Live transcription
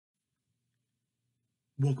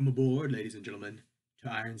Welcome aboard, ladies and gentlemen,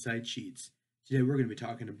 to Ironside Cheats. Today we're going to be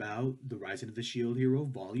talking about The Rising of the Shield Hero,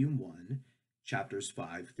 Volume 1, Chapters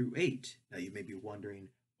 5 through 8. Now you may be wondering,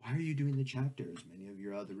 why are you doing the chapters? Many of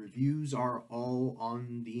your other reviews are all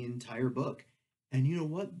on the entire book. And you know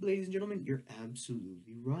what, ladies and gentlemen? You're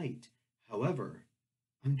absolutely right. However,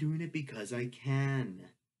 I'm doing it because I can.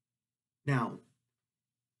 Now,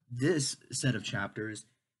 this set of chapters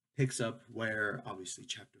picks up where, obviously,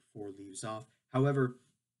 Chapter 4 leaves off. However,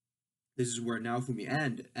 this is where Naofumi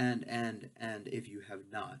and if you have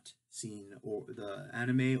not seen or the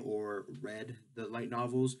anime or read the light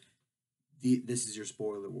novels, this is your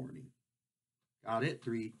spoiler warning. Got it?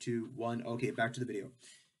 3, 2, 1. Okay, back to the video.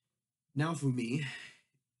 Naofumi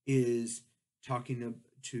is talking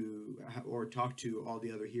talked to all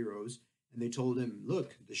the other heroes, and they told him,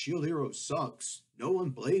 "Look, the shield hero sucks. No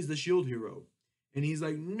one plays the shield hero." And he's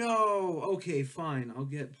like, "No, okay, fine. I'll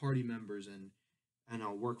get party members and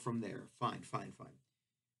I'll work from there. Fine, fine, fine."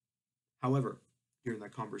 However, during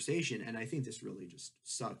that conversation, and I think this really just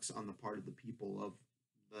sucks on the part of the people of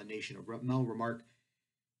the nation of Mel Remark,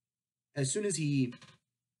 as soon as he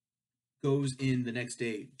goes in the next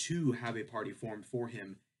day to have a party formed for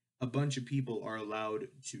him, a bunch of people are allowed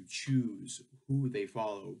to choose who they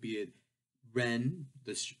follow, be it Ren,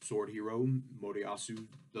 the sword hero, Moriyasu,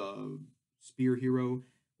 the spear hero,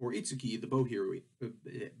 or Itsuki, the bow hero,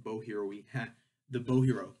 the bow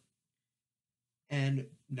hero. And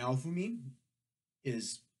Naofumi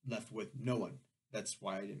is left with no one. That's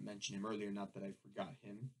why I didn't mention him earlier, not that I forgot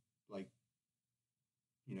him. Like,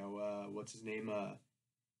 what's his name?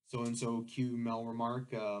 So-and-so Q Mel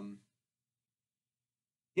Remark.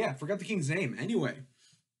 Yeah, forgot the king's name. Anyway,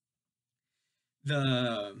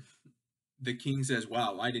 the king says,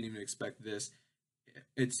 "Wow, I didn't even expect this.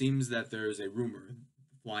 It seems that there's a rumor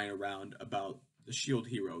flying around about the shield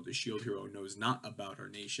hero. The shield hero knows not about our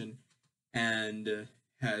nation and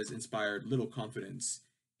has inspired little confidence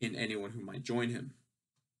in anyone who might join him."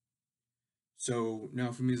 So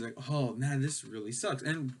now for me, it's like, oh man, this really sucks.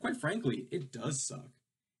 And quite frankly, it does suck.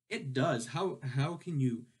 It does. How can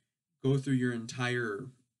you go through your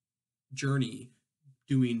entire journey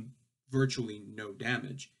doing virtually no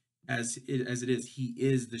damage? As it is, he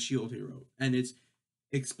is the shield hero, and it's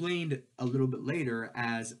explained a little bit later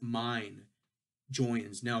as Mine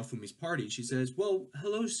joins Naofumi's party. She says, "Well,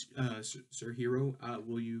 hello, Sir Hero.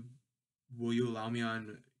 Will you allow me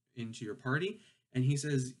on into your party?" And he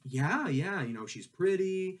says, "Yeah, yeah. She's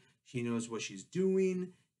pretty. She knows what she's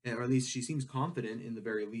doing, or at least she seems confident in the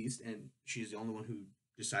very least. And she's the only one who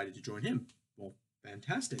decided to join him. Well,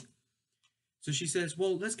 fantastic." So she says,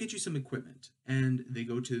 "Well, let's get you some equipment." And they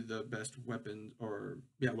go to the best weapon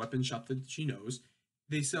shop that she knows.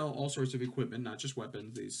 They sell all sorts of equipment, not just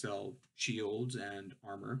weapons. They sell shields and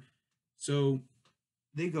armor. So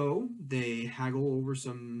they haggle over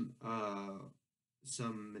some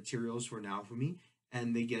materials for Naofumi,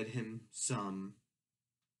 and they get him some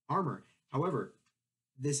armor. However,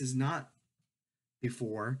 this is not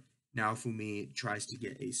before Naofumi tries to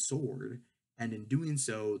get a sword, and in doing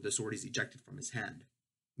so, the sword is ejected from his hand.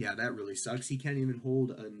 Yeah, that really sucks. He can't even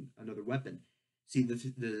hold another weapon. See,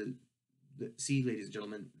 ladies and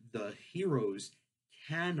gentlemen, the heroes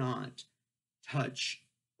cannot touch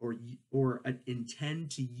or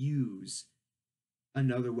intend to use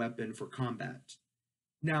another weapon for combat.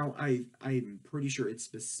 Now, I'm pretty sure it's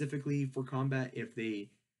specifically for combat. If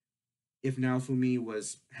Naofumi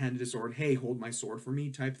was handed a sword, "Hey, hold my sword for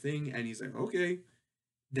me," type thing, and he's like, "Okay,"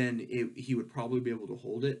 then he would probably be able to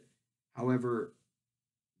hold it. However,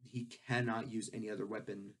 he cannot use any other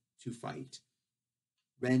weapon to fight.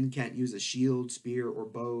 Ren can't use a shield, spear, or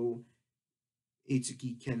bow.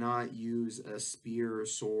 Itsuki cannot use a spear,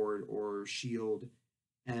 sword, or shield,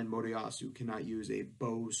 and Moriyasu cannot use a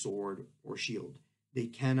bow, sword, or shield. They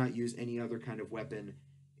cannot use any other kind of weapon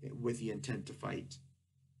with the intent to fight.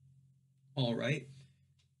 All right.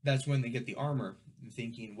 That's when they get the armor,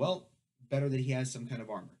 thinking, well, better that he has some kind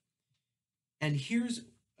of armor. And here's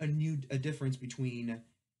a difference between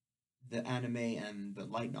the anime and the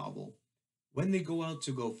light novel. When they go out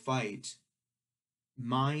to go fight,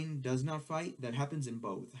 Mine does not fight. That happens in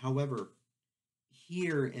both. However,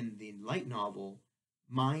 here in the light novel,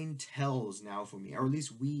 Mine tells Naofumi, or at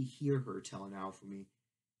least we hear her tell Naofumi,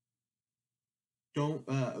 "Don't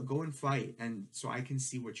go and fight, and so I can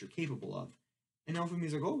see what you're capable of." And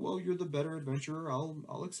Naofumi's like, "Oh well, you're the better adventurer.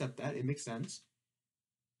 I'll accept that. It makes sense."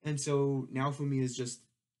 And so Naofumi is just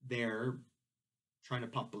there trying to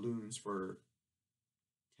pop balloons for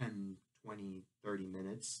 10, 20, 30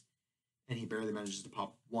 minutes, and he barely manages to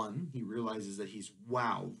pop one. He realizes that he's,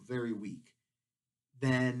 wow, very weak.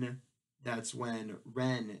 Then that's when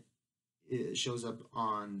Ren shows up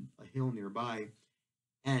on a hill nearby,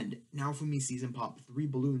 and Naofumi sees him pop 3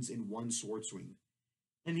 balloons in one sword swing.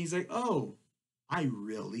 And he's like, oh, I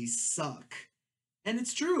really suck. And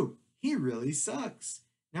it's true. He really sucks.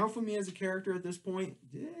 Naofumi as a character at this point,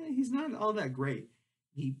 he's not all that great.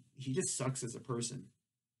 He just sucks as a person.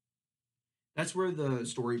 That's where the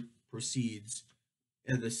story proceeds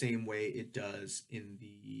in the same way it does in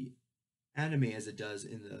the anime as it does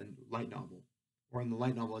in the light novel, or in the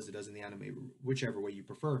light novel as it does in the anime, whichever way you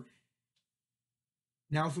prefer.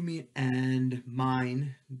 Naofumi and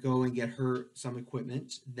Mine go and get her some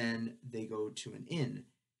equipment. Then they go to an inn.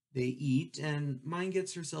 They eat, and Mine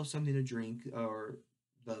gets herself something to drink, or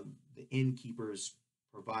the innkeepers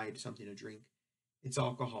provide something to drink. It's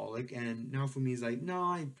alcoholic, and Naofumi's like, no,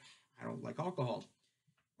 I don't like alcohol,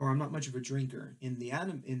 or I'm not much of a drinker. In the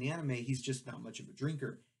anime, he's just not much of a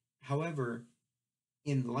drinker. However,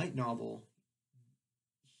 in the light novel,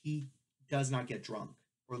 he does not get drunk,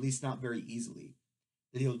 or at least not very easily.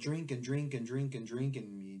 That he'll drink and drink and drink and drink,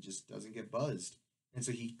 and he just doesn't get buzzed. And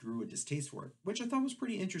so he grew a distaste for it, which I thought was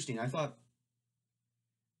pretty interesting. I thought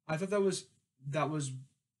that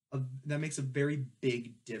makes a very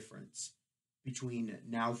big difference between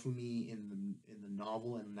Naofumi in the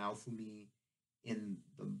novel and Naofumi in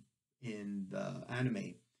the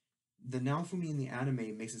anime. The Naofumi in the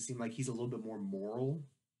anime makes it seem like he's a little bit more moral.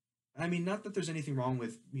 I mean, not that there's anything wrong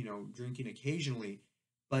with drinking occasionally,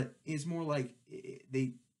 but it's more like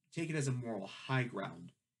they take it as a moral high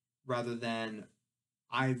ground rather than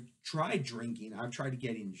I've tried drinking, I've tried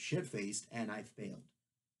getting shit faced, and I failed.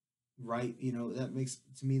 Right? That makes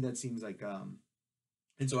to me that seems like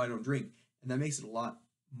and so I don't drink, and that makes it a lot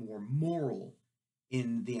more moral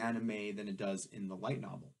in the anime than it does in the light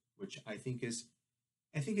novel, which I think is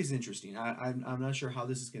interesting. I'm not sure how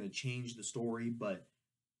this is going to change the story, but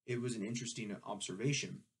it was an interesting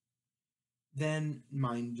observation. Then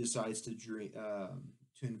Mine decides to drink, to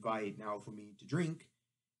invite Naofumi to drink,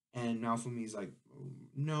 and Naofumi's like,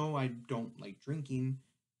 "No, I don't like drinking."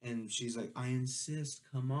 And she's like, "I insist.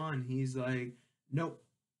 Come on." He's like, "Nope,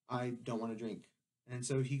 I don't want to drink." And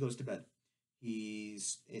so he goes to bed.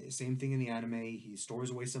 He's same thing in the anime. He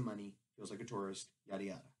stores away some money, feels like a tourist, yada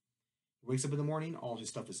yada. He wakes up in the morning, all his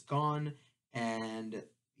stuff is gone, and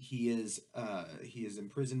he is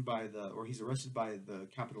imprisoned or he's arrested by the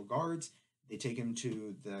Capitol Guards. They take him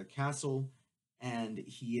to the castle, and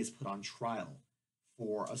he is put on trial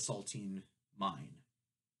for assaulting Mine.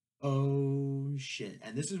 Oh shit.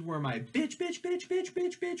 And this is where my bitch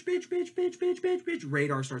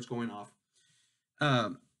radar starts going off.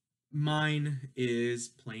 Mine is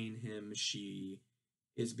playing him. She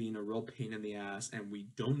is being a real pain in the ass, and we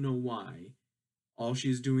don't know why. All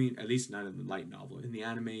she's doing, at least not in the light novel, in the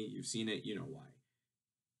anime, you've seen it, you know why.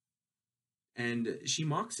 And she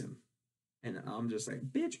mocks him. And I'm just like,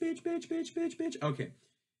 bitch. Okay,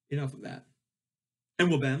 enough of that. And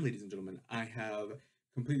well, bam, ladies and gentlemen, I have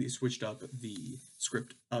completely switched up the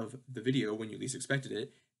script of the video when you least expected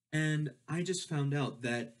it, and I just found out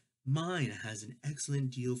that Mine has an excellent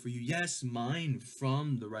deal for you. Yes, Mine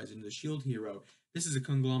from the Rise of the Shield Hero. This is a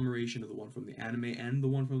conglomeration of the one from the anime and the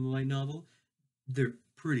one from the light novel. They're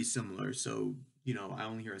pretty similar, so, I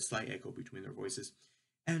only hear a slight echo between their voices.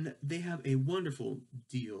 And they have a wonderful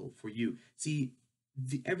deal for you. See,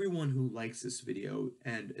 everyone who likes this video,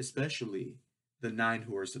 and especially the 9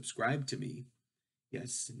 who are subscribed to me,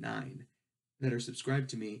 yes, 9 that are subscribed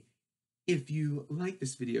to me, if you like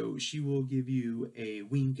this video, she will give you a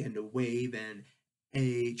wink and a wave and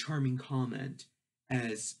a charming comment,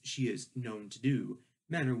 as she is known to do.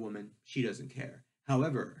 Man or woman, she doesn't care.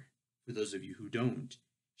 However, for those of you who don't,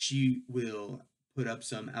 she will put up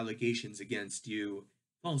some allegations against you.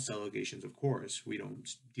 False allegations, of course. We don't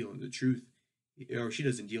deal in the truth, or she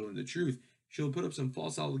doesn't deal in the truth. She'll put up some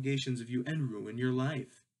false allegations of you and ruin your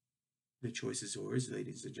life. The choice is yours,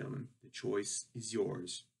 ladies and gentlemen. The choice is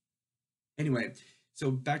yours. Anyway,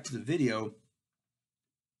 so back to the video.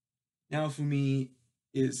 Now Fumi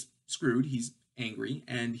is screwed. He's angry,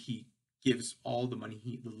 and he gives all the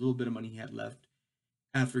little bit of money he had left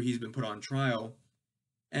after he's been put on trial,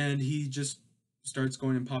 and he just starts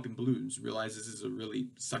going and popping balloons, realizes this is a really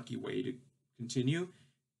sucky way to continue,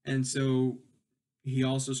 and so he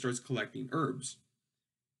also starts collecting herbs.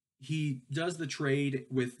 He does the trade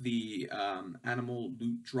with the animal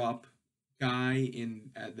loot drop guy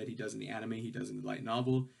that he does in the anime, he does in the light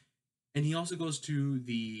novel, and he also goes to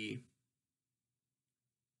the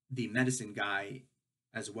medicine guy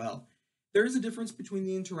as well. There is a difference between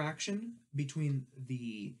the interaction between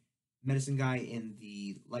the medicine guy in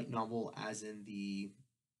the light novel as in the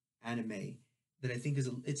anime. that I think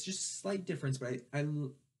it's just a slight difference, but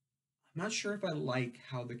I'm not sure if I like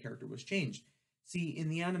how the character was changed. See, in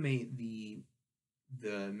the anime,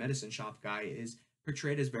 the medicine shop guy is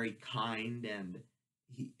portrayed as very kind, and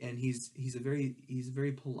he's a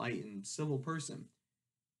very polite and civil person.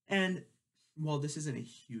 And while this isn't a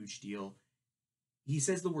huge deal, he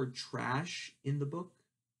says the word trash in the book.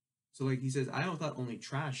 So like he says, I don't thought only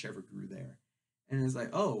trash ever grew there. And it's like,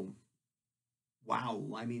 oh wow.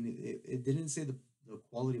 I mean, it didn't say the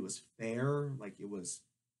quality was fair, like it was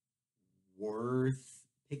worth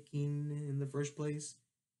picking in the first place.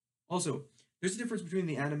 Also, there's a difference between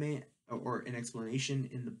the anime or an explanation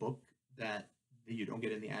in the book that you don't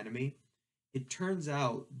get in the anime. It turns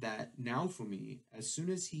out that Naofumi, as soon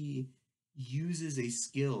as he uses a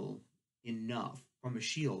skill enough from a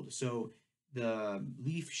shield, so the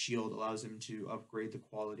leaf shield allows him to upgrade the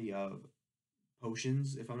quality of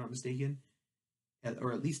potions, if I'm not mistaken,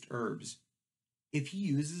 or at least herbs. If he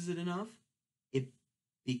uses it enough, it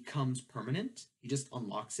becomes permanent. He just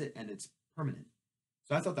unlocks it and it's permanent.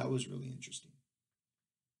 So I thought that was really interesting.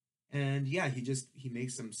 And yeah, he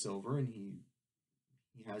makes some silver and he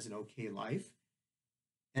has an okay life.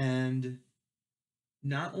 And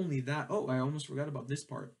not only that, oh, I almost forgot about this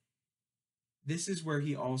part. This is where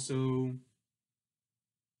he also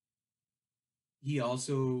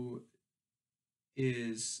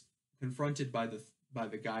is confronted by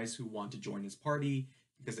the guys who want to join his party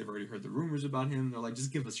because they've already heard the rumors about him. They're like,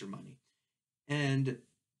 just give us your money. And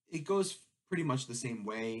it goes pretty much the same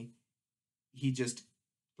way. He just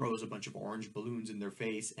throws a bunch of orange balloons in their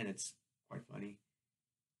face, and it's quite funny.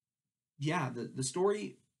 Yeah, the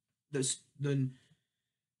story, the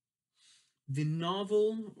the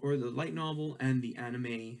novel or the light novel and the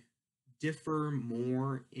anime differ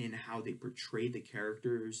more in how they portray the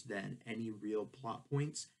characters than any real plot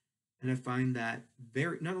points. And I find that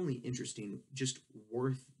very not only interesting, just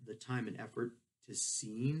worth the time and effort to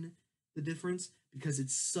seeing the difference because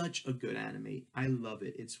it's such a good anime. I love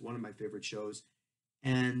it. It's one of my favorite shows.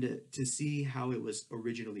 And to see how it was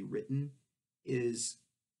originally written is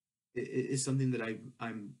is something that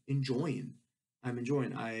I'm enjoying. I'm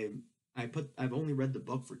enjoying. I've only read the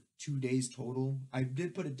book for 2 days total. I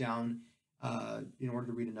did put it down in order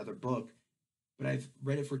to read another book, but I've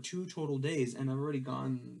read it for 2 total days, and I've already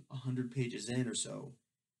gone 100 pages in or so.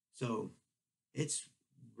 So it's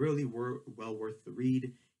really well worth the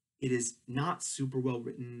read. It is not super well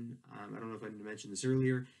written. I don't know if I mentioned this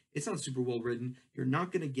earlier. It's not super well written. You're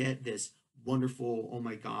not going to get this wonderful. Oh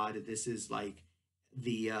my God, this is like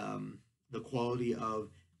the quality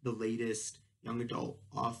of the latest young adult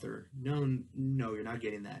author. No, no, you're not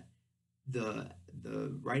getting that.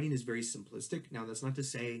 The writing is very simplistic. Now, that's not to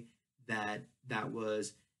say that that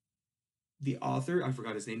was the author. I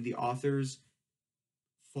forgot his name. The author's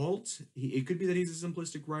fault. It could be that he's a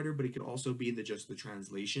simplistic writer, but it could also be just the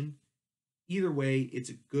translation. Either way, it's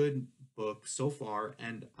a good book so far,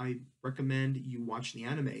 and I recommend you watch the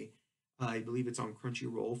anime. I believe it's on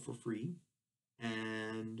Crunchyroll for free,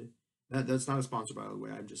 and that's not a sponsor, by the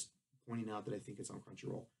way. I'm just pointing out that I think it's on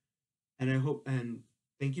Crunchyroll. And I hope and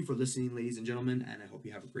thank you for listening, ladies and gentlemen, and I hope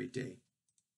you have a great day.